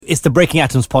It's the Breaking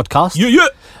Atoms podcast. Yeah.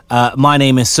 My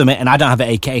name is Sumit, and I don't have an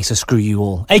AKA, so screw you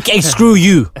all. AKA screw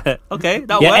you. Okay,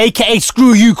 that'll Yeah, work. AKA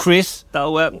screw you, Chris.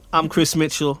 That'll work. I'm Chris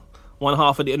Mitchell, one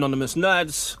half of the Anonymous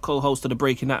Nerds, co-host of the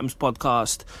Breaking Atoms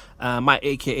podcast. My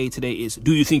AKA today is,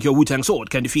 do you think your Wu-Tang sword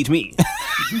can defeat me?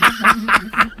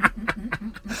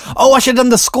 Oh, I should have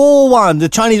done the score one, the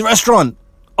Chinese restaurant.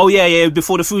 Oh, yeah,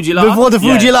 before the Fuji laugh. Before the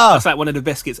Fuji Yeah, laugh. That's like one of the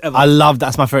best skits ever. I love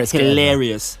that's my favorite skit.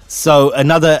 Hilarious. So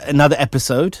another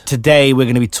episode. Today we're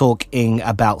going to be talking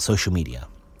about social media,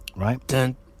 right?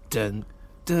 Dun, dun,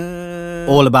 dun.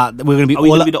 All about. We're going to be Are we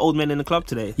all. going to be the old men in the club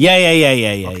today? Yeah.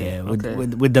 Okay.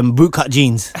 With them bootcut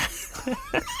jeans.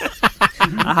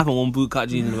 I haven't worn bootcut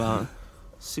jeans in about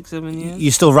 6-7 years.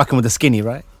 You're still rocking with the skinny,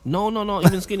 right? No, not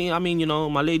even skinny. I mean,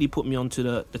 my lady put me onto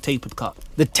the tapered cut.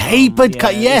 The tapered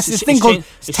cut, yes, this thing called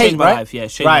it's tape, changed my right? life. Yeah,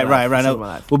 it's changed my life. Right. It's changed No, my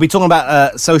life. we'll be talking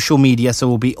about social media, so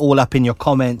we'll be all up in your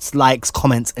comments, likes,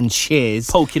 comments, and shares.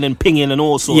 Poking and pinging and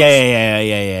all sorts.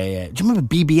 Yeah. Do you remember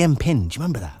BBM pin? Do you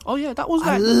remember that? Oh yeah, that was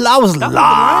I like was that was the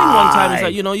line one time. It's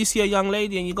like, you see a young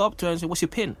lady and you go up to her and say, "What's your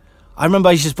pin?" I remember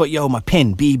I used to just put, yo, my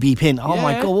pin, BB pin. Oh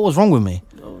my Yeah. God, what was wrong with me?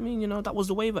 I mean, that was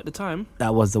the wave at the time.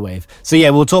 That was the wave. So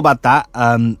yeah, we'll talk about that.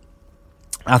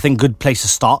 I think good place to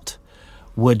start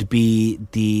would be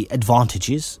the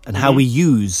advantages and how we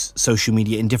use social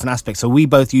media in different aspects. So we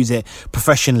both use it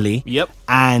professionally Yep.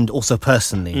 and also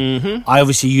personally. I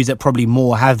obviously use it probably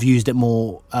more, have used it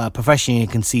more professionally. You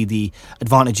can see the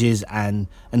advantages and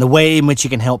the way in which it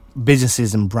can help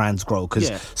businesses and brands grow, because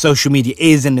Yeah. social media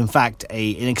is, in fact,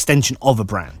 an extension of a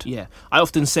brand. Yeah, I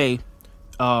often say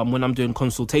when I'm doing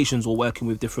consultations or working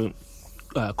with different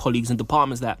colleagues and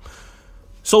departments that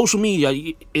social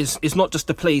media is not just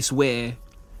a place where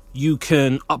you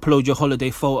can upload your holiday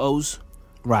photos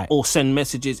Right. or send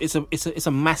messages. It's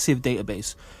a massive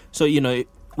database. So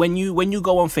when you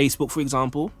go on Facebook, for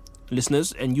example,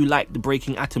 listeners, and you like the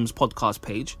Breaking Atoms podcast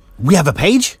page, We have a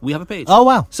page? we have a page. Oh,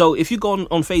 wow. So if you go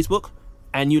on Facebook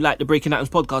and you like the Breaking Atoms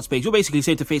podcast page, you're basically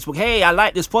saying to Facebook, hey, I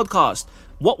like this podcast.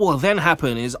 What will then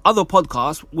happen is other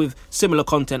podcasts with similar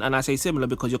content, and I say similar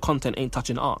because your content ain't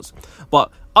touching ours,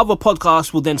 but other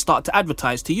podcasts will then start to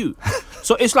advertise to you.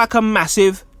 So it's like a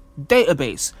massive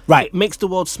database. Right. It makes the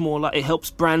world smaller. It helps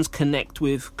brands connect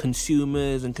with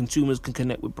consumers, and consumers can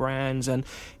connect with brands, and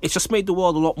it's just made the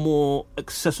world a lot more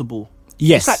accessible.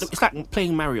 Yes. It's like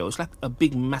playing Mario. It's like a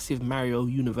big, massive Mario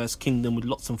universe kingdom with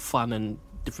lots of fun and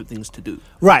different things to do.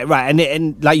 Right.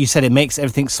 And like you said, it makes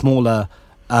everything smaller.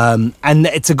 And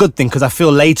it's a good thing, because I feel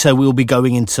later we'll be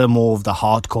going into more of the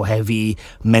hardcore heavy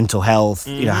mental health,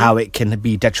 how it can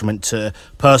be detriment to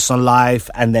personal life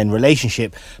and then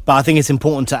relationship. But I think it's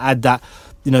important to add that,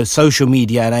 social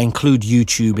media, and I include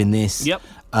YouTube in this. Yep.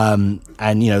 And,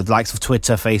 the likes of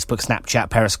Twitter, Facebook, Snapchat,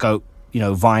 Periscope,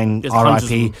 Vine, There's hundreds of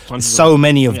RIP, them, hundreds of so them.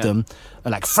 many of Yeah. them.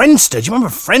 Like Friendster. Do you remember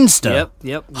Friendster?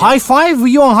 Yep. High Five? Were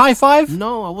you on High Five?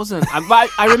 No, I wasn't.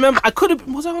 I remember. I could have.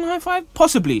 Was I on High Five?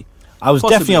 Possibly. I was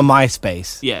definitely on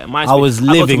MySpace. Yeah, MySpace. I was I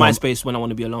go living to on... MySpace when I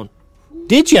want to be alone.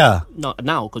 Did ya? No,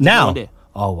 now. 'Cause Now? I'm there.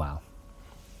 Oh, wow.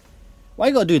 Why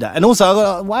you gotta do that? And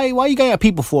also, why are you going at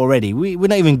people for already? We're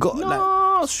not even got...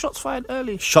 No, shots fired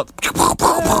early. Shot...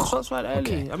 Yeah, shots fired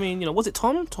early. Okay. I mean, was it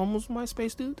Tom? Tom was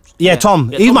MySpace dude. Yeah, Tom.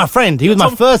 Yeah, He's Tom- my friend. He was my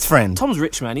Tom- first friend. Tom's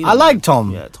rich, man. He's I a like man.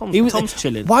 Tom. Yeah, Tom's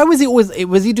chilling. Why was he always...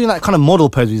 Was he doing that kind of model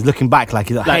pose? He's looking back like,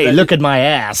 he's like, hey, that- look at my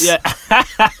ass. Yeah.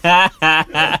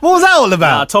 What was that all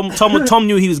about? Tom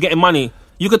knew he was getting money.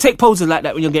 You could take poses like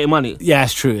that when you're getting money. Yeah,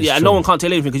 it's true. It's Yeah, and true. no one can't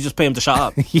tell anything because you just pay him to shut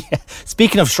up. Yeah.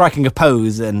 Speaking of striking a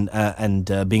pose and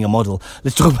being a model,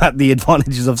 let's talk about the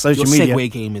advantages of social Your media.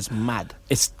 segue game is mad.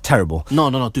 It's terrible.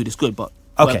 No, dude, it's good, but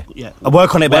Okay. Work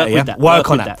Work on it better, with yeah? that. Work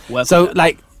on with that. Work So, with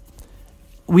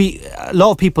that. a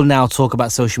lot of people now talk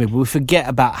about social media, but we forget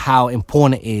about how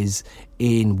important it is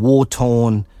in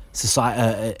war-torn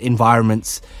society,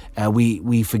 environments.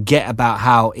 We forget about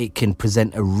how it can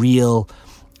present a real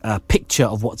picture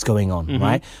of what's going on,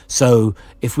 right? So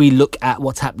if we look at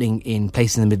what's happening in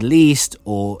places in the Middle East,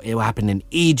 or it will happen in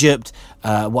Egypt,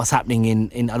 what's happening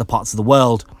in other parts of the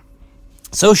world,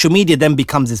 social media then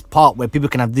becomes this part where people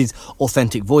can have these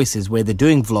authentic voices, where they're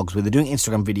doing vlogs, where they're doing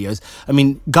Instagram videos. I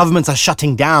mean, governments are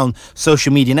shutting down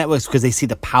social media networks because they see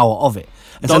the power of it.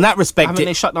 And so in that respect, haven't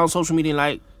they shut down social media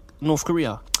like North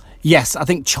Korea? yes, I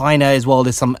think China as well,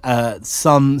 there's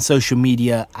some social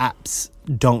media apps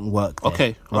don't work there,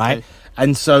 Okay, right? okay.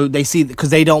 And so they see, because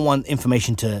they don't want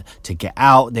information to get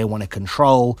out, they want to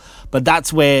control. But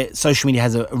that's where social media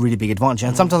has a really big advantage.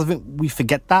 And sometimes I think we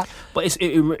forget that. But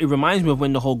it reminds me of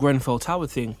when the whole Grenfell Tower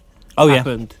thing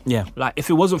happened. Yeah. Like, if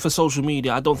it wasn't for social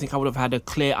media, I don't think I would have had a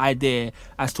clear idea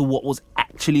as to what was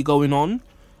actually going on.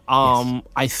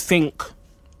 I think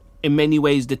in many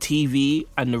ways, the TV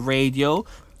and the radio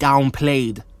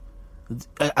downplayed.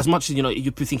 As much as,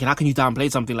 you'd be thinking, how can you downplay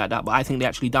something like that? But I think they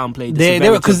actually downplayed the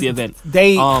severity of the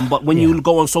event. But when you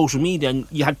go on social media and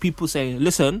you had people saying,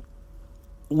 listen,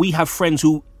 we have friends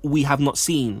who we have not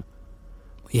seen.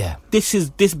 Yeah.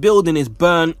 This building is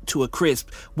burnt to a crisp.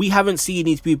 We haven't seen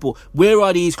these people. Where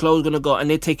are these clothes going to go? And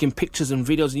they're taking pictures and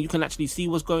videos, and you can actually see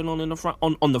what's going on in the front,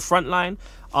 on the front line.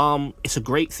 It's a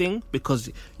great thing because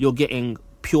you're getting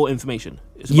pure information.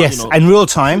 And real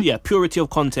time. Yeah, purity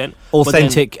of content.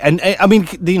 Authentic. And I mean,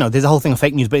 there's a whole thing of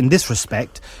fake news, but in this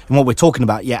respect, and what we're talking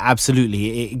about, yeah,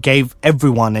 absolutely. It gave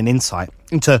everyone an insight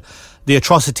into the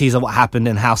atrocities of what happened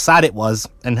and how sad it was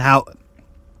and how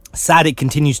sad it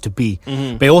continues to be.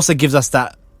 Mm-hmm. But it also gives us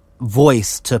that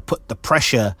voice to put the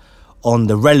pressure on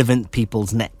the relevant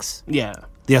people's necks. Yeah.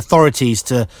 The authorities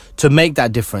to make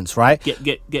that difference, right?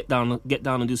 Get down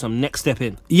and do some next step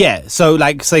in. Yeah. So,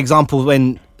 like, for example,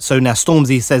 now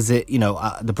Stormzy says it,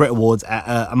 the Brit Awards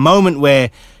at a moment where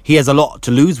he has a lot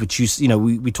to lose, which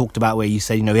we talked about, where you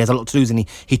said he has a lot to lose, and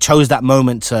he chose that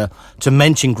moment to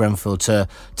mention Grenfell, to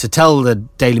tell the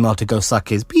Daily Mail to go suck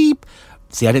his beep.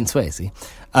 See, I didn't swear. See,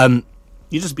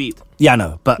 you just beat. Yeah, I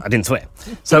know, but I didn't swear.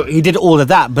 So he did all of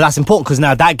that, but that's important because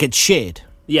now that gets shared.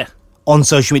 Yeah. On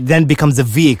social media, then becomes a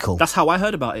vehicle. That's how I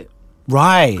heard about it.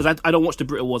 Right. Because I don't watch the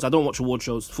Brit Awards. I don't watch award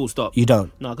shows. Full stop. You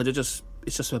don't? No, because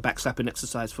it's just a backslapping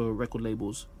exercise for record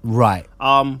labels. Right.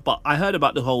 But I heard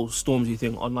about the whole Stormzy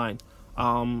thing online.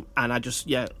 And I just,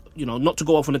 not to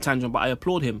go off on a tangent, but I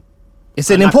applaud him. It's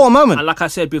an important moment. And like I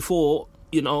said before,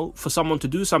 for someone to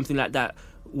do something like that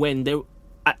when they're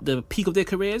at the peak of their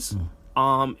careers,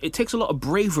 it takes a lot of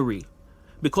bravery,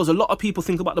 because a lot of people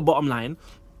think about the bottom line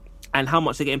and how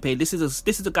much they're getting paid. This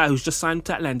is a guy who's just signed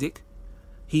to Atlantic.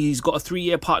 He's got a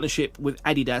 3-year partnership with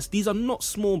Adidas. These are not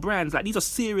small brands. Like, these are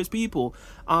serious people.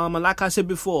 And like I said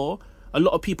before, a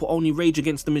lot of people only rage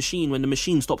against the machine when the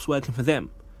machine stops working for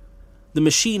them. The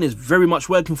machine is very much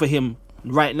working for him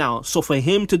right now. So for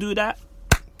him to do that,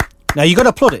 now you got to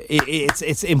applaud it.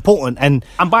 It's important, and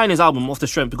I'm buying his album off the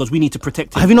strength because we need to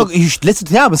protect him. Have you not? You should listen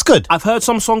to the album. It's good. I've heard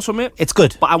some songs from it. It's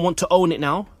good, but I want to own it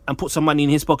now and put some money in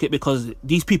his pocket because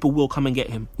these people will come and get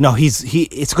him. No, it's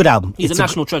a good album. He's a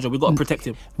national treasure. We've got to protect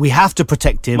him. We have to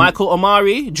protect him. Michael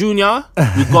Omari Jr.,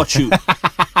 we've got you.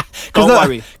 Don't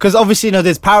worry. Because obviously,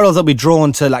 there's parallels that we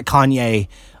drawn to, like, Kanye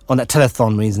on that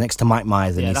telethon when he's next to Mike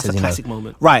Myers, and he that's says, a classic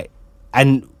moment, right?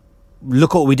 And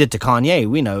look what we did to Kanye.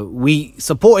 We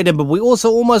supported him, but we also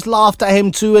almost laughed at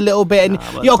him too a little bit. And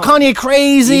Kanye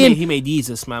crazy. He made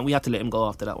Jesus, man. We had to let him go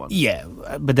after that one. Yeah,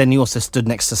 but then he also stood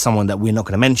next to someone that we're not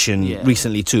going to mention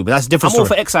recently too. But that's a different story.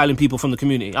 I'm all for exiling people from the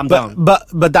community. I'm down.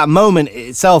 But that moment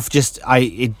itself,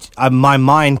 my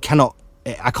mind cannot.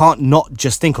 I can't not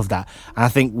just think of that. And I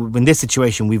think in this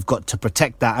situation, we've got to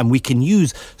protect that, and we can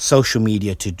use social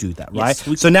media to do that, right?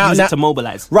 Yes, so now to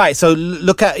mobilize. Right. So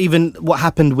look at even what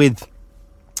happened with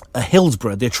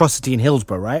Hillsborough, the atrocity in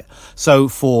Hillsborough, right? So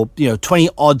for 20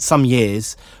 odd some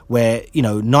years, where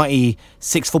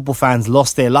 96 football fans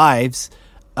lost their lives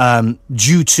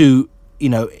due to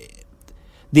the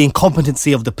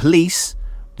incompetency of the police.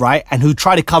 Right, and who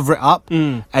tried to cover it up,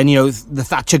 and the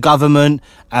Thatcher government,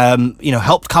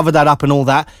 helped cover that up and all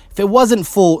that. If it wasn't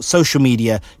for social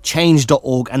media,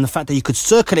 change.org, and the fact that you could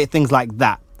circulate things like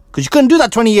that, because you couldn't do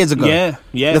that 20 years ago.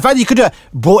 Yeah. The fact that you could do it,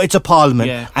 brought it to Parliament,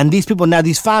 yeah. And these people now,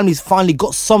 these families finally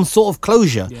got some sort of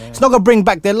closure. Yeah. It's not going to bring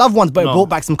back their loved ones, but it brought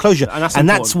back some closure, and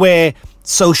that's where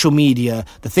social media,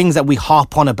 the things that we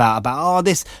harp on about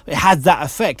it has that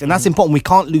effect, and that's important. We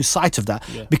can't lose sight of that,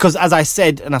 because as I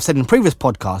said, and I've said in previous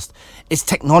podcasts, it's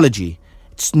technology.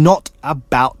 It's not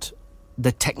about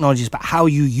the technology, it's about how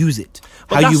you use it,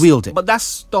 how you wield it. But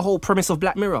that's the whole premise of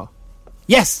Black Mirror.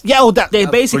 Yes, yeah. They're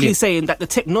basically saying that the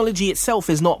technology itself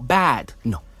is not bad.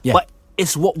 No, yeah. But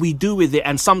it's what we do with it,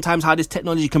 and sometimes how this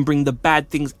technology can bring the bad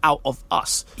things out of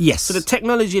us. Yes. So the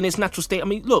technology in its natural state, I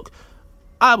mean, look,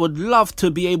 I would love to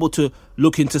be able to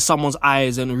look into someone's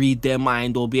eyes and read their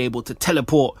mind, or be able to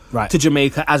teleport to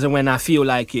Jamaica as and when I feel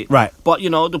like it. Right. But,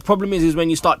 the problem is when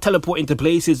you start teleporting to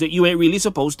places that you ain't really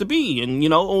supposed to be,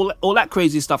 and, all that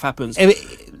crazy stuff happens.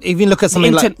 If you look at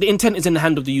something the intent is in the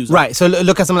hand of the user. Right, so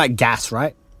look at something like gas,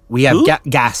 right? We have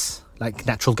gas, like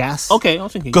natural gas. Okay, I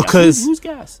was thinking because who's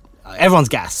gas? Everyone's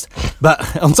gassed.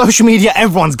 But on social media,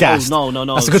 everyone's gassed. Oh, no.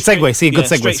 That's a good segue. See, a good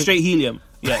segue. Straight helium.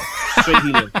 Yeah, straight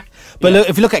helium. But look,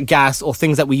 if you look at gas or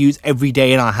things that we use every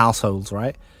day in our households,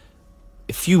 right?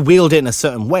 if you wield it in a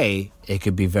certain way, it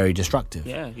could be very destructive.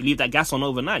 Yeah, you leave that gas on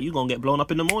overnight, you're going to get blown up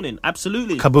in the morning.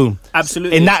 Absolutely. Kaboom.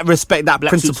 Absolutely. In that respect, that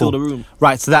Black suits principle. fill the room.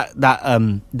 Right, so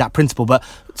that principle. But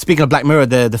speaking of Black Mirror,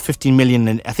 the 15 million,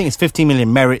 and I think it's 15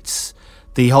 million merits,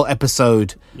 the whole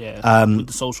episode. Yeah, with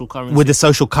the social currency. With the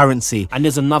social currency. And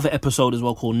there's another episode as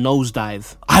well called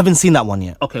Nosedive. I haven't seen that one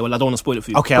yet. Okay, well, I don't want to spoil it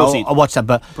for you. Okay, Proceed. I'll watch that.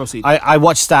 But Proceed. I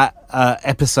watched that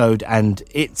episode, and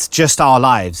it's just our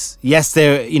lives. Yes,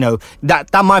 there,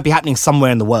 that might be happening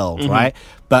somewhere in the world, right?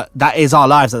 But that is our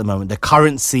lives at the moment. The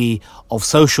currency of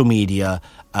social media,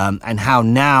 and how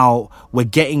now we're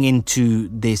getting into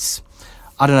this,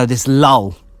 I don't know, this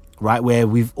lull, right, where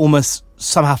we've almost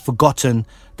somehow forgotten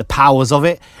the powers of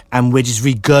it, and we're just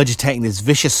regurgitating this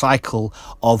vicious cycle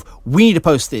of, we need to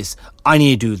post this, I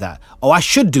need to do that, oh, I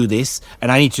should do this,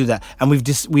 and I need to do that, and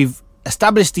we've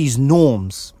established these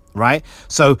norms, right?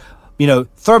 So,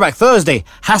 Throwback Thursday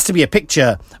has to be a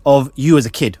picture of you as a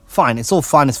kid. Fine, it's all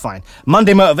fine, it's fine.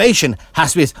 Monday Motivation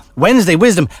has to be this. Wednesday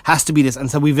Wisdom has to be this.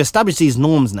 And so we've established these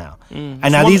norms now. And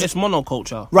now it's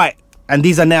monoculture. Right. And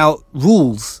these are now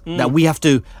rules that we have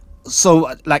to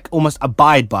almost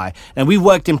abide by. And we've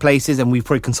worked in places, and we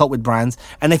probably consult with brands,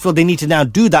 and they feel they need to now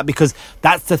do that because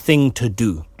that's the thing to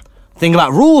do. Thing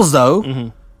about rules, though,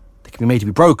 they can be made to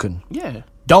be broken. Yeah.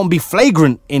 Don't be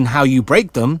flagrant in how you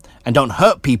break them, and don't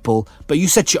hurt people, but you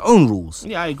set your own rules.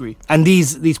 Yeah, I agree. And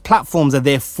these platforms are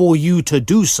there for you to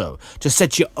do so, to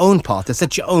set your own path, to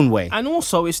set your own way. And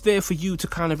also, it's there for you to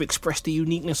kind of express the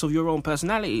uniqueness of your own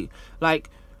personality. Like,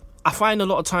 I find a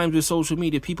lot of times with social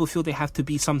media, people feel they have to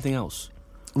be something else.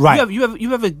 Right.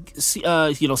 You ever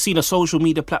seen a social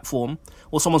media platform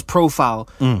or someone's profile,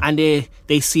 and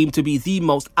they seem to be the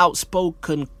most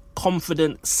outspoken,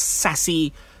 confident,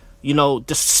 sassy,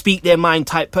 just speak their mind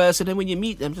type person, and when you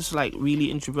meet them, just like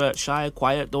really introvert, shy,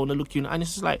 quiet, don't want to look you, and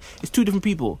it's just like, it's two different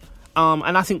people.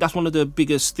 And I think that's one of the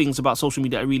biggest things about social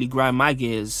media that really grind my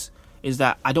gears, is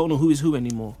that I don't know who is who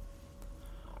anymore.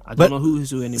 I don't know who is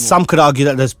who anymore. Some could argue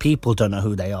that those people don't know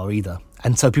who they are either,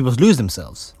 and so people lose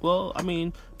themselves. Well, I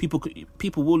mean, people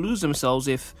will lose themselves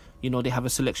if they have a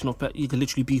selection of you can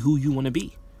literally be who you want to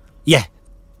be. Yeah,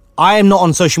 I am not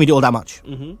on social media all that much.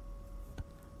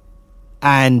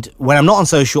 And when I'm not on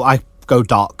social, I go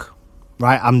dark,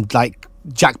 right? I'm like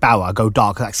Jack Bauer, I go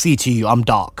dark. Like CTU, I'm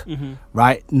dark,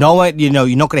 right? No one, you're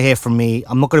not going to hear from me.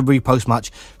 I'm not going to repost much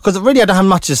because really I don't have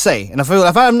much to say. And I feel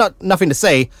if I have nothing to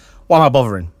say, why am I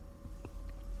bothering?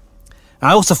 And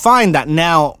I also find that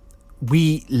now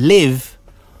we live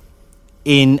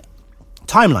in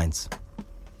timelines.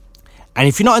 And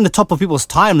if you're not in the top of people's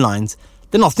timelines,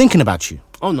 they're not thinking about you.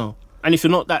 Oh, no. And if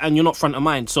you're not that, and you're not front of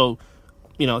mind, so...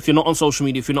 if you're not on social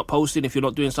media, if you're not posting, if you're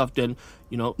not doing stuff, then,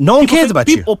 no one cares about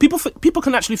you. Or people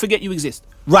can actually forget you exist.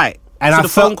 Right. And so the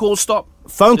phone calls stop.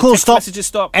 Phone calls stop. Messages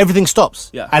stop. Everything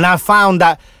stops. Yeah. And I found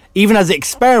that even as an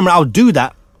experiment, I'll do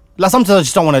that. Like sometimes I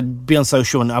just don't want to be on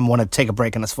social and I want to take a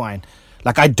break, and that's fine.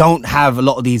 Like I don't have a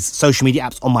lot of these social media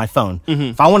apps on my phone.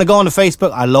 If I want to go on to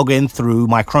Facebook, I log in through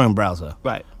my Chrome browser.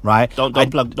 Right. Right. Don't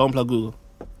plug Google.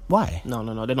 Why?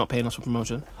 No. They're not paying us for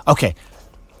promotion. Okay.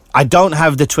 I don't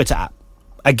have the Twitter app.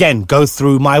 Again, go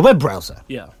through my web browser.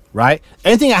 Yeah. Right?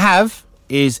 Anything I have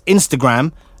is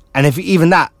Instagram, and if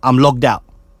even that, I'm logged out.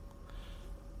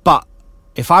 But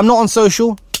if I'm not on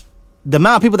social, the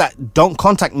amount of people that don't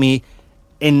contact me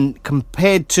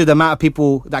compared to the amount of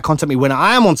people that contact me when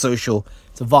I am on social,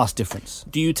 it's a vast difference.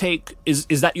 Do you take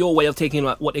is that your way of taking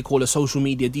like what they call a social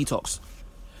media detox?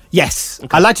 Yes.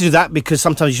 Okay. I like to do that because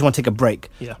sometimes you just want to take a break.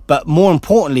 Yeah. But more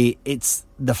importantly, it's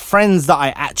the friends that I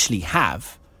actually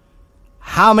have.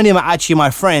 How many of them are actually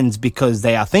my friends because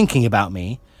they are thinking about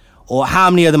me? Or how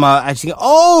many of them are actually,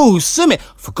 oh, Sumit,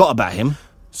 forgot about him.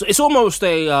 So it's almost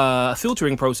a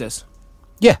filtering process.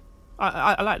 Yeah.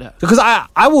 I like that. Because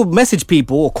I will message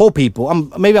people or call people.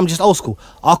 Maybe I'm just old school.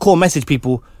 I'll call message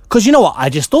people because you know what? I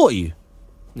just thought of you.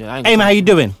 Yeah, hey, man, how you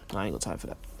doing? I ain't got time for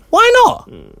that. Why not?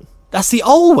 That's the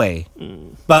old way.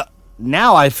 But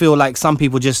now I feel like some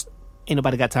people just... Ain't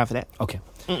nobody got time for that. Okay.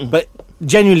 But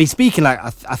genuinely speaking, like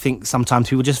I think sometimes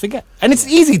people just forget. And it's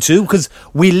easy to because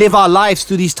we live our lives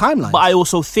through these timelines. But I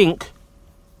also think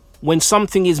when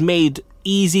something is made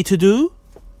easy to do,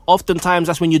 oftentimes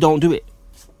that's when you don't do it.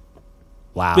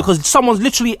 Wow. Because someone's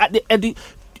literally at the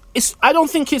I don't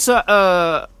think it's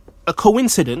a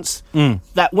coincidence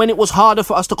that when it was harder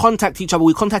for us to contact each other,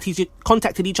 we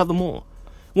contacted each other more.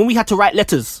 When we had to write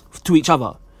letters to each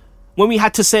other, when we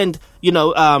had to send, we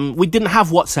didn't have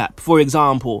WhatsApp, for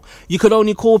example. You could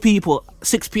only call people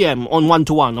 6 p.m. on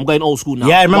 1-to-1. I'm going old school now.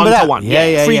 Yeah, I remember that. 1-to-1.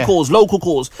 Yeah. Free calls, local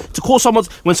calls. To call someone,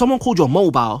 when someone called your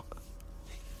mobile,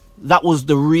 that was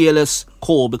the realest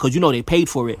call because, they paid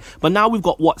for it. But now we've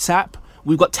got WhatsApp,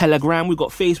 we've got Telegram, we've got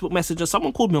Facebook Messenger.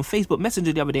 Someone called me on Facebook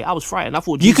Messenger the other day. I was frightened. I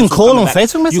thought you can call on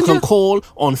Facebook Messenger? You can call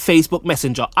on Facebook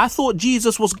Messenger. I thought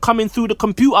Jesus was coming through the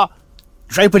computer.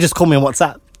 Draper just called me on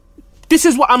WhatsApp. This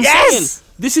is what I'm saying.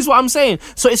 This is what I'm saying.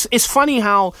 So it's funny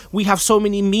how we have so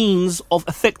many means of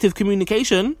effective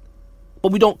communication,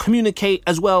 but we don't communicate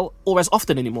as well or as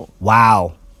often anymore.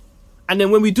 Wow. And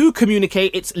then when we do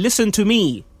communicate, it's listen to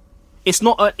me. It's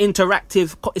not an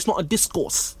interactive, it's not a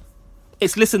discourse.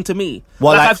 It's listen to me.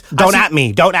 Well, don't at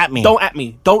me. Don't at me. Don't at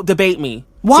me. Don't debate me.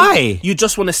 Why? See, you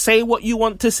just want to say what you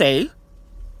want to say,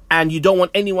 and you don't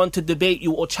want anyone to debate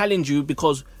you or challenge you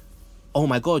because, oh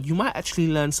my God, you might actually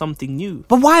learn something new.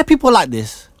 But why are people like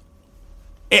this?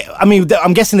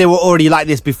 I'm guessing they were already like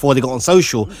this before they got on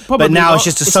social. Probably but now not. it's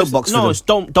just a soapbox for them. No, it's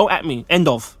don't at me. End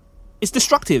of. It's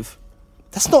destructive.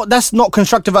 That's not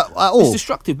constructive at all. It's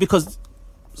destructive because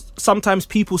sometimes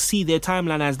people see their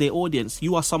timeline as their audience.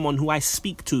 You are someone who I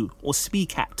speak to or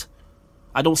speak at.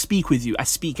 I don't speak with you. I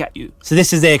speak at you. So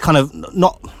this is their kind of,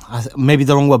 not maybe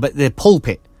the wrong word, but their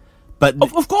pulpit. But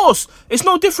of course, it's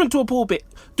no different to a pulpit,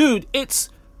 dude.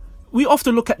 We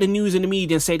often look at the news and the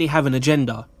media and say they have an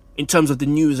agenda in terms of the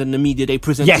news and the media they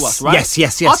present to us, right?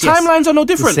 Yes. Our timelines are no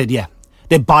different. Said, yeah.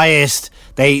 They're biased.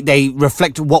 They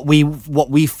reflect what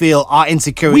we feel, our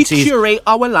insecurities. We curate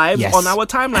our lives on our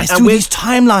timeline. And these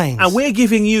timelines. And we're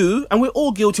giving you, and we're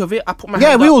all guilty of it. I put my hand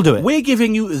Yeah, we up. all do it. We're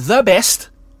giving you the best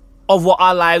of what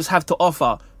our lives have to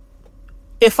offer.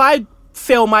 If I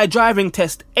fail my driving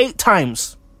test 8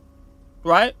 times,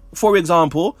 right? For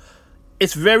example,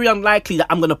 it's very unlikely that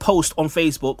I'm going to post on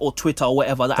Facebook or Twitter or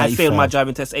whatever that I failed my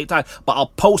driving test 8 times. But I'll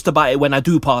post about it when I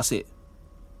do pass it.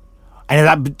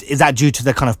 And is that due to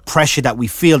the kind of pressure that we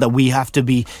feel that we have to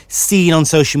be seen on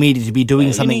social media to be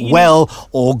doing something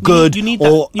or good? You need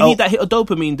that hit of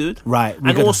dopamine, dude. Right.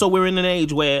 And also we're in an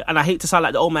age where, and I hate to sound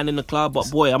like the old man in the club, but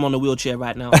boy, I'm on a wheelchair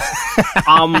right now.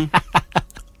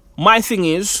 My thing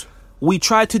is, we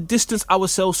try to distance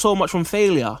ourselves so much from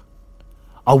failure.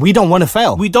 Oh, we don't want to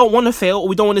fail. We don't want to fail, or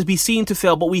we don't want to be seen to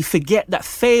fail, but we forget that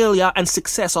failure and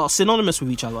success are synonymous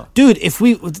with each other. Dude, if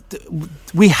we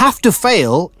have to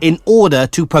fail in order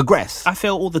to progress. I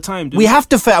fail all the time, dude. We have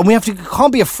to fail, and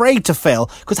can't be afraid to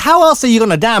fail, because how else are you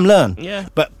gonna damn learn? Yeah.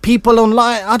 But people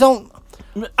online,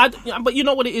 but you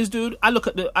know what it is, dude? I look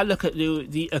at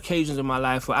the occasions in my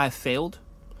life where I failed,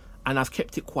 and I've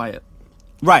kept it quiet.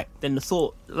 Right. Then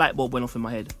the light bulb went off in my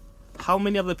head. How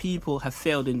many other people have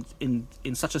failed in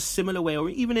such a similar way or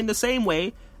even in the same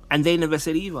way and they never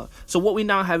said either? So what we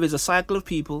now have is a cycle of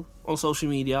people on social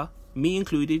media, me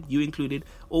included, you included.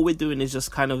 All we're doing is just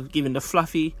kind of giving the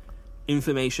fluffy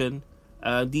information.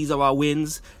 These are our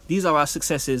wins. These are our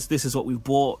successes. This is what we've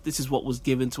bought. This is what was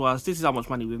given to us. This is how much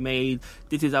money we've made.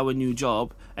 This is our new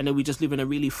job. And then we just live in a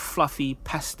really fluffy,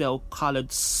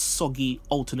 pastel-coloured, soggy,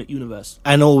 alternate universe.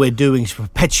 And all we're doing is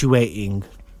perpetuating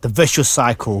the vicious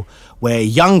cycle where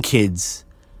young kids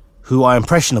who are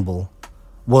impressionable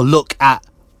will look at,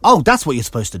 oh, that's what you're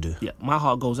supposed to do. Yeah, my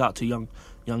heart goes out to young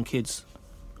kids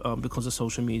because of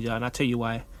social media, and I tell you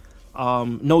why.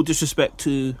 No disrespect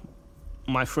to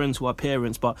my friends who are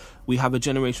parents, but we have a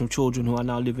generation of children who are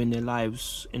now living their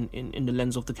lives in the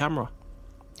lens of the camera.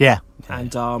 Yeah.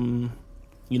 And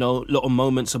little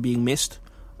moments are being missed.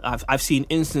 I've seen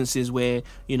instances where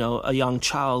a young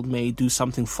child may do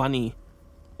something funny,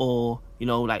 or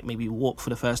like maybe walk for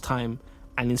the first time,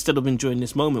 and instead of enjoying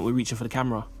this moment, we're reaching for the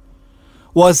camera.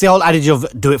 Well, it's the old adage of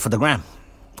do it for the gram.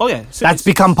 Oh yeah, that's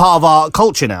become part of our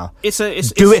culture now.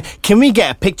 Can we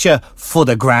get a picture for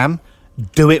the gram?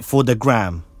 Do it for the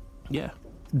gram. Yeah,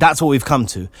 that's what we've come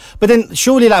to. But then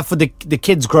surely, like, for the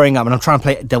kids growing up, and I'm trying to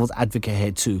play devil's advocate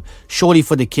here too, surely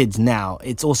for the kids now,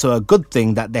 it's also a good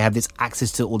thing that they have this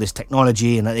access to all this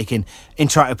technology and that they can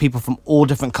interact with people from all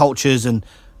different cultures. And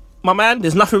my man,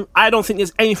 I don't think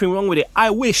there's anything wrong with it. I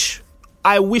wish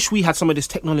we had some of this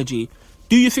technology.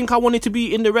 Do you think I wanted to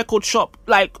be in the record shop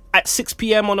like at 6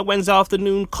 p.m. on a Wednesday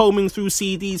afternoon, combing through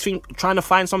CDs, trying to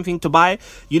find something to buy?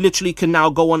 You literally can now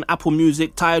go on Apple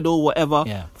Music, Tidal, whatever,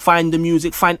 find the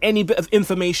music, find any bit of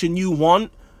information you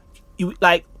want.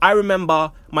 I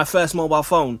remember my first mobile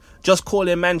phone, just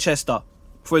calling Manchester,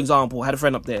 for example. I had a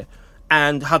friend up there.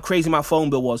 And how crazy my phone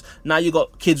bill was. Now you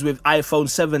got kids with iPhone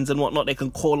 7s and whatnot. They can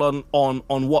call on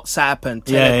WhatsApp and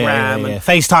Telegram and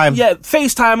FaceTime. Yeah,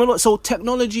 FaceTime and so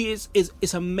technology is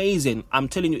amazing. I'm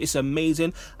telling you, it's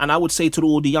amazing. And I would say to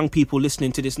all the young people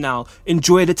listening to this now,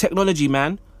 enjoy the technology,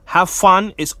 man. Have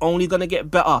fun. It's only going to get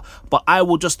better. But I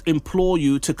will just implore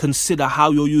you to consider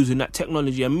how you're using that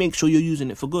technology and make sure you're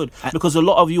using it for good. Because a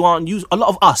lot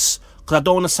of us because I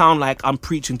don't want to sound like I'm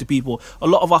preaching to people. A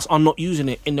lot of us are not using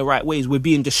it in the right ways. We're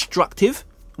being destructive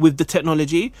with the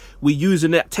technology. We're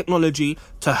using that technology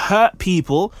to hurt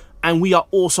people, and we are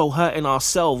also hurting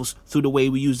ourselves through the way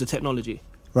we use the technology.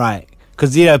 Right.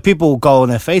 Because, people go on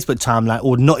their Facebook timeline,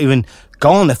 or not even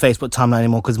go on their Facebook timeline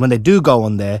anymore, because when they do go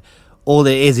on there, all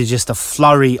there is just a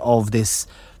flurry of this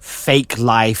fake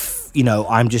life.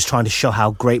 I'm just trying to show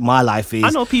how great my life is. I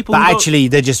know people, but actually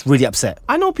they're just really upset.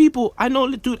 I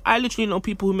literally know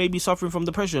people who may be suffering from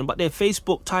depression, but their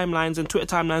Facebook timelines and Twitter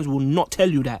timelines will not tell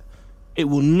you that. It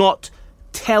will not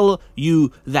tell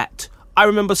you that. I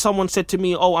remember someone said to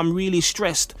me, "Oh, I'm really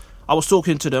stressed." I was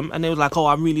talking to them and they were like, "Oh,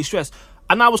 I'm really stressed."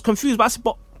 And I was confused, but I said,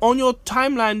 "But on your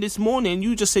timeline this morning,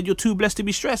 you just said you're too blessed to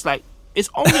be stressed. Like, it's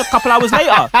only a couple hours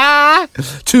later."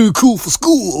 Too cool for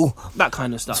school. That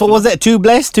kind of stuff. So was it too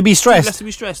blessed to be stressed? Too blessed to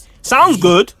be stressed. Sounds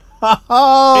good.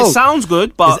 Oh. It sounds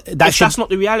good, but if that's not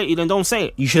the reality, then don't say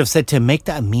it. You should have said to him, make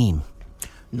that a meme.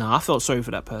 Nah, I felt sorry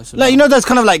for that person. Like, those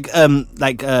kind of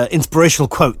like inspirational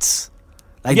quotes.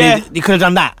 Like, Yeah. they could have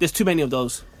done that. There's too many of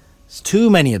those. It's too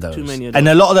many of those. Too many of And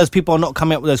those. a lot of those people are not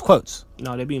coming up with those quotes.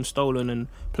 No, they're being stolen and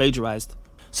plagiarized.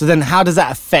 So then how does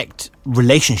that affect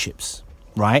relationships,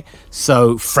 right?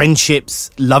 So friendships,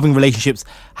 loving relationships,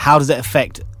 how does it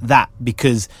affect that?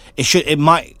 Because it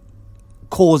might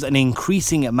cause an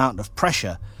increasing amount of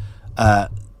pressure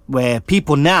where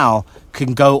people now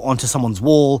can go onto someone's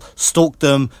wall, stalk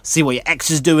them, see what your ex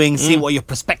is doing, see what your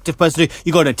prospective person do.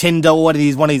 You go to Tinder or one of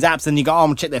these apps and you go, I'm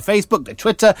gonna check their Facebook, their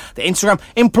Twitter, their Instagram.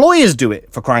 Employers do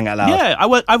it, for crying out loud. Yeah,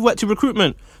 I've worked in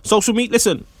recruitment. Social media,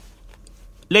 listen,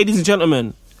 ladies and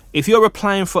gentlemen, if you're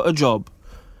applying for a job,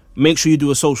 make sure you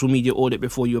do a social media audit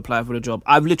before you apply for the job.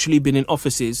 I've literally been in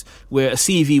offices where a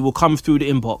CV will come through the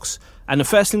inbox and the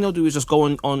first thing they'll do is just go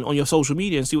on your social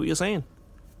media and see what you're saying.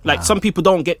 Like, some people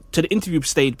don't get to the interview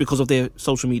stage because of their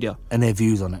social media. And their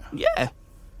views on it. Yeah.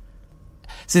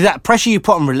 So that pressure you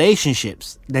put on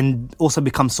relationships then also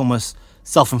becomes almost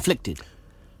self-inflicted.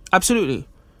 Absolutely.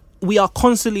 We are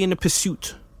constantly in the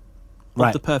pursuit of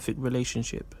Right. the perfect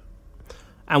relationship.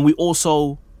 And we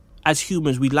also, as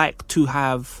humans, we like to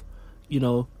have, we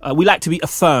like to be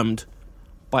affirmed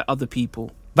by other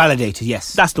people. Validated,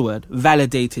 yes. That's the word,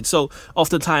 validated. So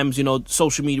oftentimes,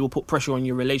 social media will put pressure on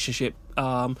your relationship.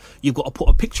 You've got to put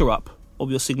a picture up of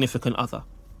your significant other.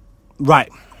 Right.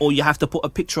 Or you have to put a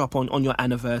picture up on your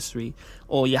anniversary.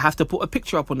 Or you have to put a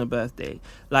picture up on a birthday.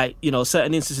 Like,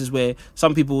 certain instances where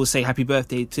some people will say happy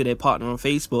birthday to their partner on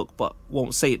Facebook, but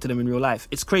won't say it to them in real life.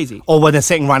 It's crazy. Or when they're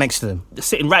sitting right next to them. They're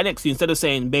sitting right next to you. Instead of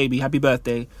saying, baby, happy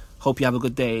birthday, hope you have a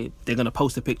good day, they're going to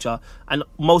post a picture. And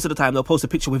most of the time, they'll post a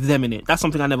picture with them in it. That's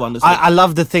something I never understood. I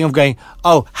love the thing of going,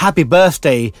 oh, happy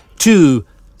birthday to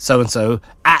so-and-so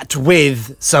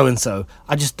with so-and-so.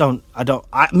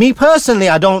 Me personally,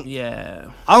 I don't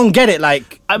get it.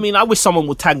 Like, I mean, I wish someone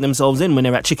would tag themselves in when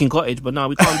they're at Chicken Cottage, but no,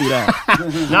 we can't do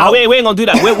that. No, we ain't going to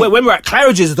do that. When we're at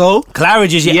Claridge's, though.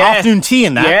 Claridge's, your afternoon tea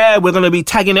and that. Yeah, we're going to be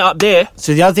tagging it up there.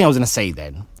 So the other thing I was going to say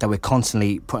then, that we're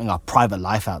constantly putting our private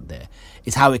life out there,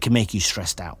 is how it can make you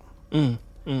stressed out. And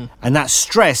that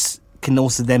stress can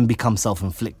also then become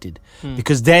self-inflicted.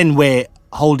 Because then we're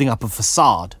holding up a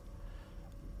facade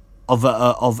of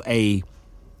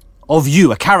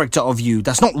you, a character of you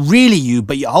that's not really you,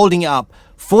 but you're holding it up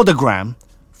for the gram,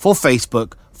 for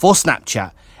Facebook, for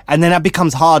Snapchat, and then that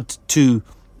becomes hard to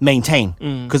maintain.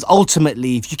 Because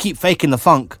ultimately, if you keep faking the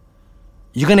funk,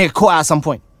 you're gonna get caught out at some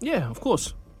point. Yeah, of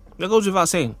course. That goes without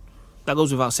saying.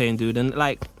 Dude. And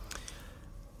like,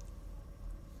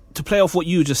 to play off what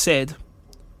you just said,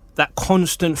 that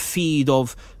constant feed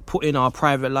of putting our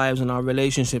private lives and our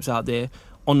relationships out there,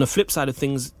 on the flip side of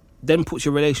things, then puts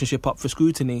your relationship up for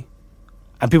scrutiny.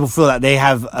 And people feel that they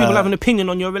have... People have an opinion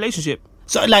on your relationship.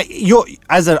 So, like, you're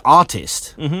as an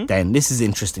artist, then this is an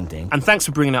interesting thing. And thanks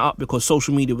for bringing that up, because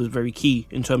social media was very key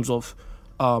in terms of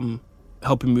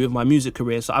helping me with my music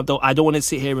career. So I don't want to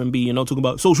sit here and be, talking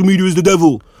about social media is the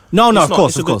devil. No, It's of not.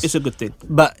 course, It's a good thing.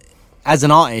 But as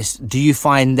an artist, do you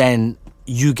find then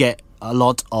you get a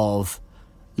lot of,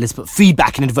 let's put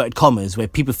feedback in inverted commas, where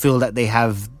people feel that they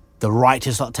have the right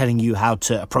to start telling you how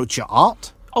to approach your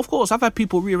art? Of course, I've had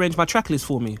people rearrange my track list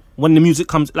for me. When the music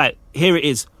comes, like, here it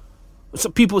is. So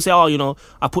people say, I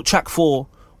put track 4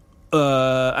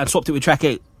 and swapped it with track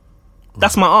 8.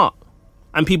 That's my art.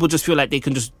 And people just feel like they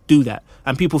can just do that.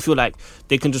 And people feel like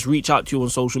they can just reach out to you on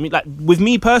social media. Like, with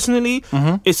me personally,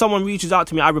 if someone reaches out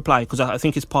to me, I reply, because I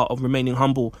think it's part of remaining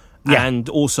humble. Yeah. And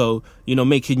also,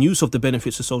 making use of the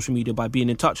benefits of social media by being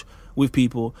in touch with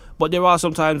people. But there are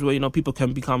some times where, people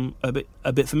can become a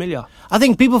bit familiar. I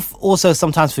think people also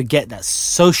sometimes forget that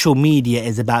social media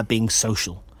is about being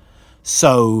social.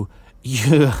 So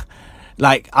you,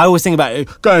 like, I always think about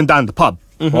it, going down the pub,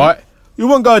 right? You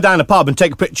wouldn't go down the pub and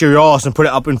take a picture of your arse and put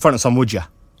it up in front of someone, would you?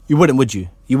 You wouldn't, would you?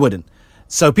 You wouldn't.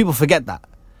 So people forget that.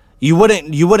 You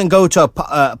wouldn't go to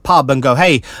a pub and go,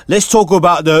 hey, let's talk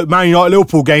about the Man United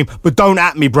Liverpool game, but don't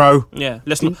at me, bro. Yeah,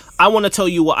 let's not. I want to tell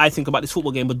you what I think about this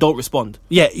football game, but don't respond.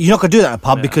 Yeah, you're not gonna do that in a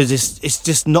pub because it's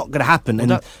just not gonna happen. And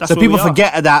that's so where people we are.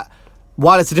 forget that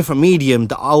while it's a different medium,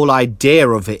 the whole idea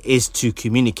of it is to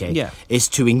communicate. Yeah. Is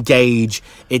to engage.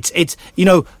 It's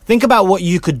think about what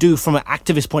you could do from an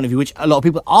activist point of view, which a lot of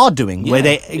people are doing, where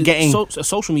they're getting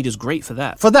social media is great for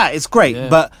that. for that. It's great, Yeah.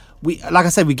 but we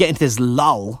get into this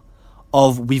lull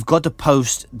of we've got to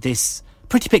post this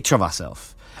pretty picture of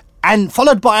ourselves, and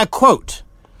followed by a quote.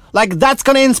 Like, that's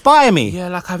gonna inspire me. Yeah,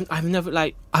 like I've never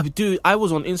I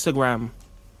was on Instagram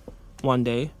one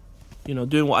day,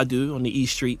 doing what I do on the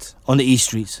East Streets, On the East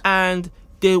Streets. and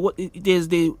there's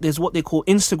what they call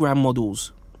Instagram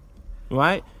models,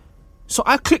 right? So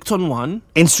I clicked on one,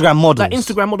 Instagram models. like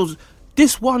Instagram models.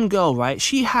 This one girl, right?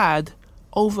 She had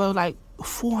over like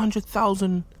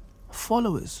 400,000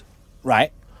 followers,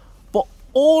 Right. but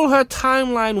all her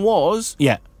timeline was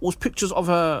Yeah. pictures of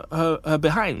her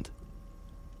behind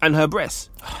and her breasts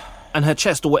and her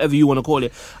chest, or whatever you want to call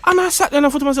it. And I sat there and I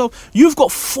thought to myself, you've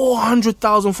got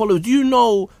 400,000 followers. Do you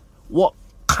know what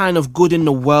kind of good in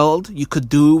the world you could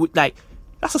do with, like,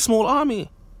 that's a small army.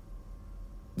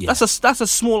 Yeah. That's a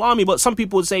small army. But some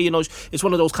people would say, it's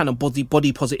one of those kind of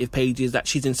body positive pages that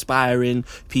she's inspiring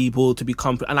people to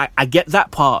become, and I get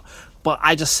that part. But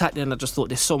I just sat there and I just thought,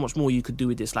 there's so much more you could do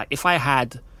with this. Like, if I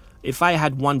had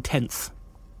 1/10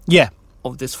 Yeah.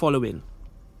 of this following,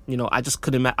 I just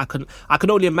couldn't. I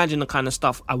could only imagine the kind of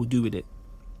stuff I would do with it.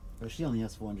 But she only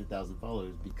has 400,000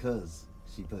 followers because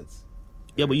she puts.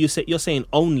 Yeah, but you're saying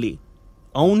only.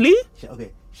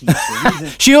 Okay. The reason,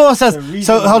 She also The has. reason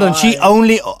So hold on. She why-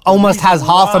 only almost reason has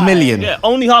half a why- million. Yeah,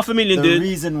 only 500,000, the dude.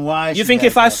 reason why. You she think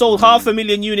has if I that sold following-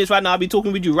 500,000 units right now, I'd be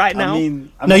talking with you right now? I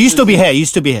mean, I No, meant you to still be say- here. You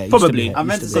still be here. You still Probably. be here. I You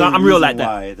meant to still say be I'm the real reason like that.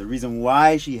 why. The reason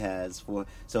why she has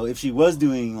so if she was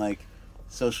doing like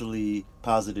socially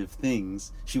positive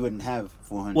things, she wouldn't have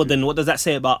 400. Well, then what does that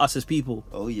say about us as people?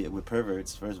 Oh yeah, we're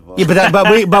perverts first of all. Yeah,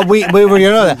 but we already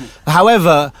know that.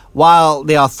 However, while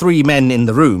there are three men in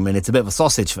the room and it's a bit of a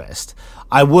sausage fest,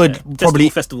 I would probably.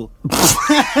 Festival.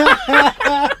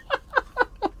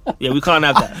 Yeah, we can't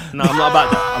have that. No, I'm not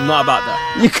about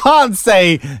that. You can't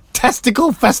say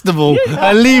testicle festival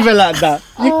and leave it like that.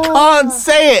 You can't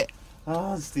say it.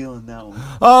 Oh, I'm stealing that one.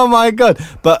 Oh my god!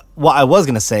 But what I was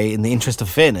gonna say, in the interest of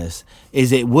fairness,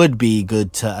 is it would be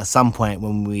good to at some point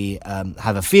when we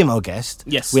have a female guest,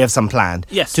 Yes. we have some planned,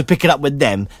 Yes. to pick it up with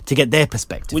them to get their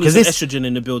perspective. We need some estrogen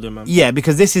in the building, man. Yeah,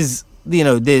 because this is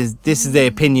this is the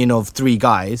opinion of three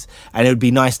guys, and it would be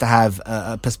nice to have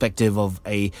a perspective of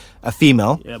a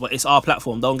female. Yeah, but it's our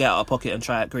platform. Don't get out of pocket and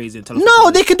try it crazy and tell us.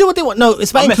 No, they can do what they want. No,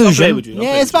 it's about I'll play inclusion. with you. I'll play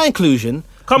Yeah, with it's about inclusion.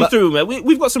 Come But- through, man.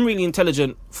 We've got some really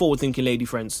intelligent, forward-thinking lady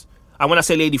friends. And when I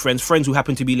say lady friends who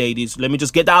happen to be ladies, let me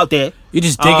just get that out there. You're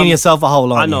just digging yourself a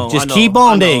hole, aren't I know. you? Just I know, keep I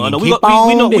on know, digging. I know. Keep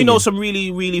We know digging. some really,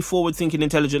 really forward-thinking,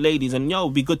 intelligent ladies, and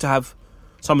it'd be good to have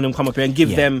some of them come up here and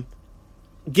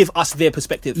give us their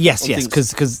perspective. Yes, on yes,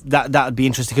 things. because that would be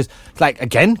interesting. Because, like,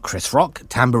 again, Chris Rock,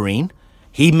 Tambourine,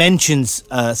 he mentions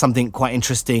something quite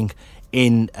interesting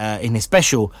in his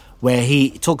special where he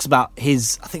talks about I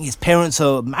think his parents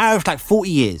are married for like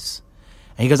 40 years,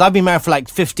 and he goes, I've been married for like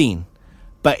 15.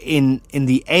 But in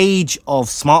the age of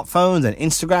smartphones and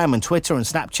Instagram and Twitter and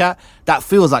Snapchat, that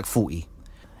feels like 40.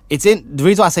 The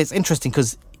reason why I say it's interesting,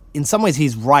 because in some ways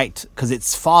he's right, because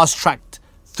it's fast tracked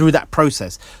through that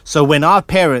process. So when our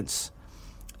parents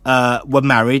were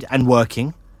married and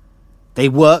working, they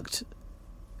worked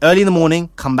early in the morning,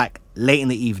 come back late in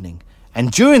the evening. And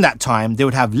during that time, they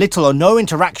would have little or no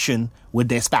interaction with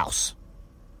their spouse,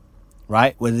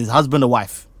 right? With his husband or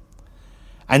wife.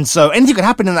 And so anything could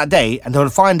happen in that day, and they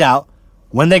would find out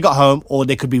when they got home, or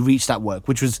they could be reached at work,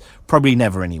 which was probably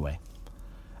never anyway.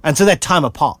 And so they're time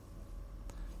apart.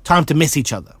 Time to miss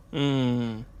each other.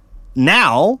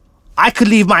 Now, I could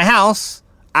leave my house,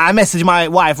 I message my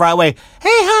wife right away, hey,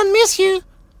 hon, miss you.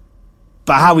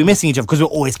 But how are we missing each other? Because we're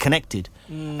always connected.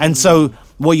 And so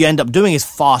what you end up doing is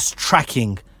fast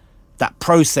tracking that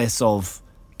process of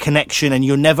connection, and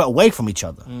you're never away from each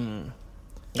other.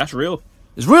 That's real.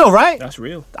 It's real, right? That's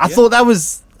real. I thought that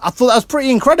was pretty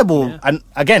incredible. Yeah. And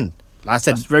again, like I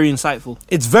said, That's very insightful.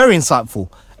 it's very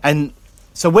insightful. And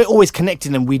so we're always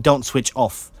connected and we don't switch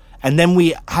off. And then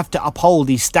we have to uphold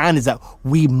these standards that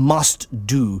we must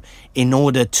do in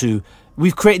order to...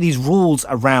 We've created these rules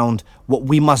around what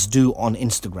we must do on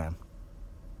Instagram,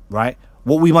 right?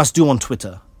 What we must do on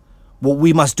Twitter, what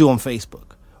we must do on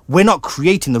Facebook. We're not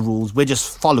creating the rules, we're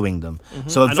just following them.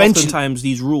 So And eventually, oftentimes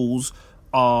these rules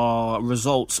are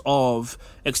results of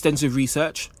extensive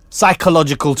research,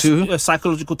 psychological too.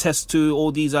 psychological tests to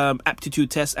all these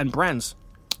aptitude tests and brands.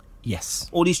 Yes.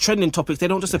 All these trending topics, they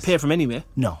don't just appear from anywhere.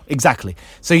 No, exactly.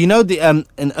 So you know,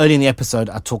 early in the episode,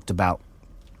 I talked about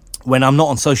when I'm not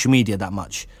on social media that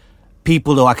much,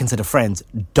 people who I consider friends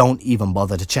don't even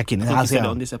bother to check in. I think you said it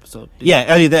on this episode. Yeah,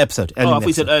 early in the episode. I thought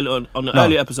you said early on the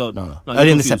earlier episode. No. you're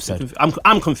Early in this confused. episode.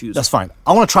 I'm confused. That's fine.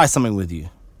 I want to try something with you.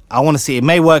 I want to see. It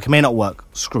may work, it may not work.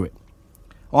 Screw it.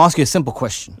 I'll ask you a simple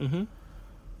question.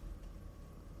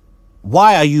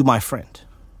 Why are you my friend?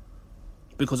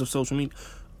 Because of social media.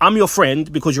 I'm your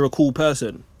friend because you're a cool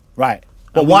person. Right.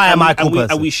 But why am I a cool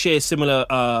person? And we share similar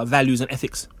values and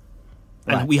ethics.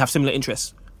 And Right. we have similar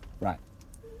interests. Right.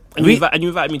 And you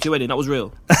invited me to your wedding. That was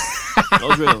real. That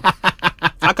was real.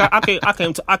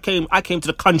 I came to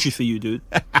the country for you, dude.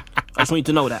 I just want you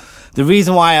to know that. The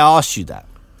reason why I asked you that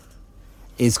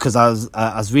is because I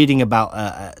was reading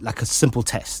about like a simple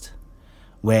test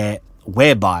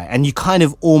whereby, and you kind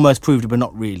of almost proved it, but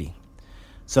not really.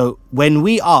 So when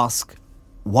we ask,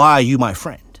 why are you my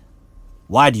friend?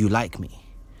 Why do you like me?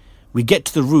 We get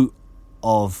to the root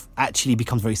of actually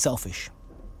becomes very selfish.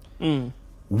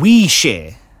 We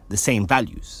share the same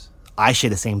values. I share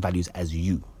the same values as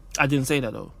you. I didn't say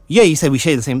that, though. Yeah, you said we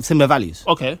share the similar values.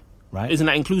 Okay. Right. Isn't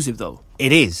that inclusive, though?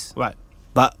 It is. Right.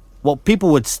 But what people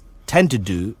would tend to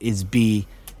do is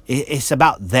it's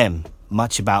about them,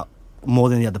 much about more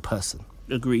than the other person,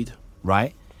 Agreed.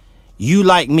 right? You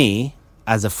like me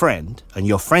as a friend, and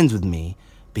you're friends with me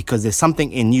because there's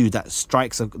something in you that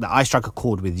that I strike a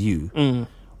chord with you,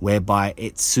 whereby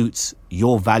it suits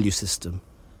your value system,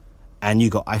 and you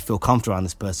go, I feel comfortable around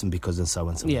this person because of so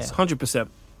and so. Yeah, and so. 100%.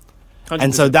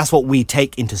 And so that's what we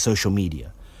take into social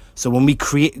media. So when we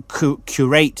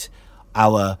curate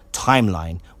our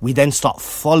timeline, we then start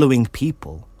following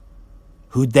people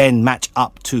who then match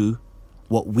up to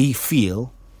what we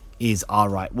feel is our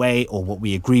right way, or what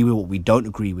we agree with, what we don't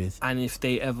agree with. And if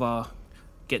they ever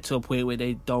get to a point where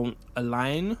they don't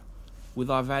align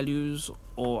with our values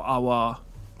or our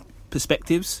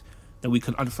perspectives, then we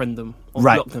can unfriend them or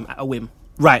Right. block them at a whim.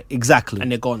 Right, exactly.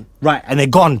 And they're gone. Right, and they're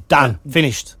gone, done,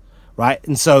 finished. Right?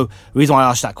 And so the reason why I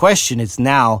asked that question is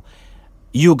now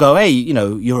you'll go, hey,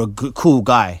 you're a good, cool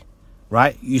guy,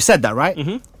 right? You said that, right?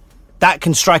 Mm-hmm. That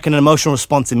can strike an emotional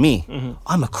response in me. Mm-hmm.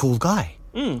 I'm a cool guy.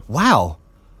 Wow.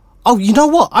 Oh, you know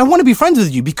what? I want to be friends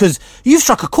with you because you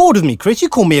struck a chord with me, Chris. You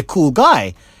call me a cool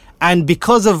guy. And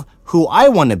because of who I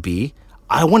want to be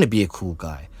a cool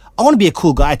guy. I want to be a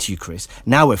cool guy to you, Chris.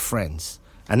 Now we're friends.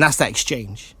 And that's that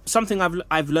exchange. Something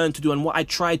I've learned to do, and what I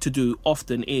try to do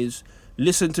often, is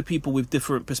listen to people with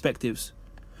different perspectives.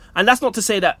 And that's not to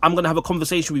say that I'm going to have a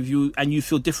conversation with you and you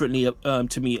feel differently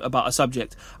to me about a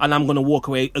subject, and I'm going to walk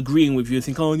away agreeing with you and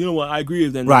think, oh, you know what, I agree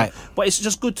with them. Right. But it's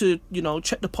just good to,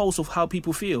 check the pulse of how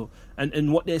people feel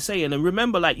and what they're saying. And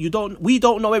remember, like, we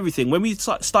don't know everything. When we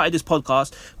started this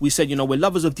podcast, we said, we're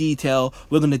lovers of detail.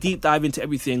 We're going to deep dive into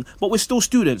everything, but we're still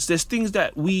students. There's things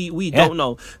that we don't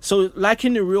know. So like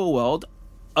in the real world,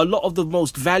 a lot of the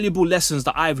most valuable lessons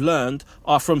that I've learned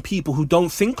are from people who don't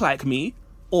think like me,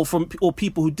 or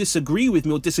people who disagree with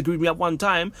me or disagree with me at one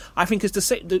time. I think it's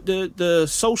the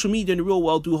social media in the real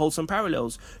world do hold some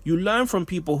parallels. You learn from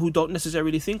people who don't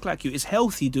necessarily think like you. It's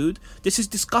healthy, dude. This is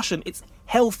discussion. It's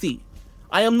healthy.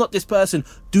 I am not this person.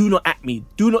 Do not at me.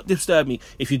 Do not disturb me.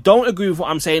 If you don't agree with what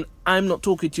I'm saying, I'm not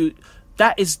talking to you.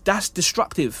 That's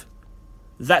destructive.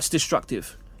 That's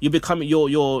destructive. You're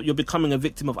becoming a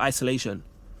victim of isolation.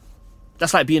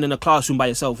 That's like being in a classroom by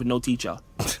yourself with no teacher.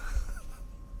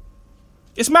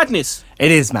 It's madness. It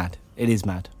is mad. It is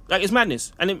mad. Like, it's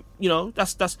madness. And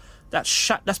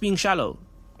that's being shallow.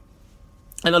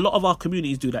 And a lot of our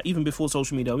communities do that, even before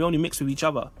social media. We only mix with each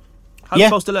other. How are you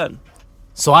supposed to learn?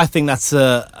 So I think that's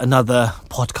another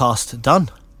podcast done.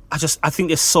 I think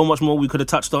there's so much more we could have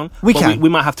touched on. We but can. We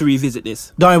might have to revisit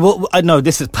this. No, no,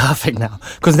 this is perfect now.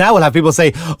 Because now we'll have people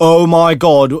say, oh my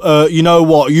God, you know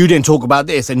what? You didn't talk about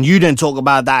this, and you didn't talk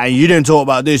about that, and you didn't talk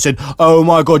about this, and oh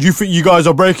my God, you think you guys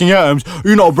are breaking atoms?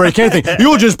 You're not breaking anything.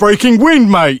 You're just breaking wind,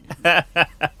 mate.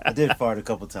 I did fart a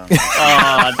couple times.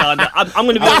 I'm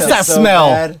going to be That's honest. that smell.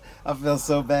 Bad. I feel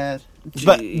so bad.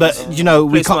 But we Place smell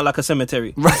can't like a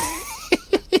cemetery.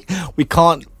 we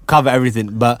can't cover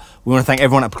everything. But we want to thank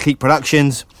everyone at Clique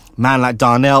Productions. Man like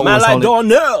Darnell,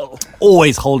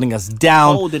 always holding us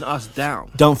down. Holding us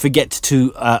down. Don't forget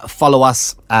to follow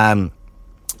us on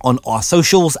our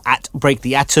socials at Break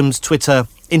the Atoms, Twitter,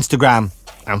 Instagram,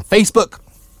 and Facebook.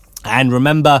 And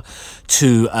remember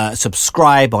to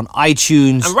subscribe on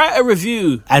iTunes. And write a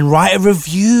review.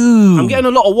 I'm getting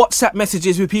a lot of WhatsApp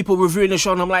messages with people reviewing the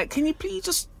show, and I'm like, can you please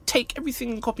just take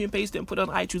everything and copy and paste it and put it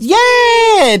on iTunes?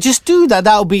 Yeah, just do that.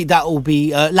 That'll be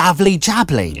lovely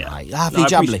jabbly. Yeah. Right? Lovely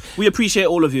jabbly. We appreciate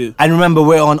all of you. And remember,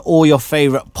 we're on all your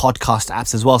favourite podcast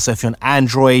apps as well. So if you're on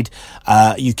Android,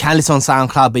 you can listen on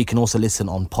SoundCloud, but you can also listen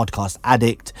on Podcast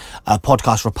Addict,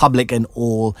 Podcast Republic, and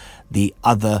all the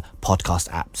other podcast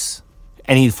apps.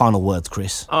 Any final words,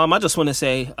 Chris? I just want to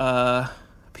say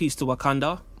peace to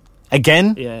Wakanda.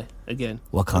 Again? Yeah, again.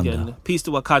 Wakanda. Again. Peace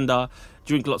to Wakanda.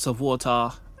 Drink lots of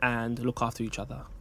water and look after each other.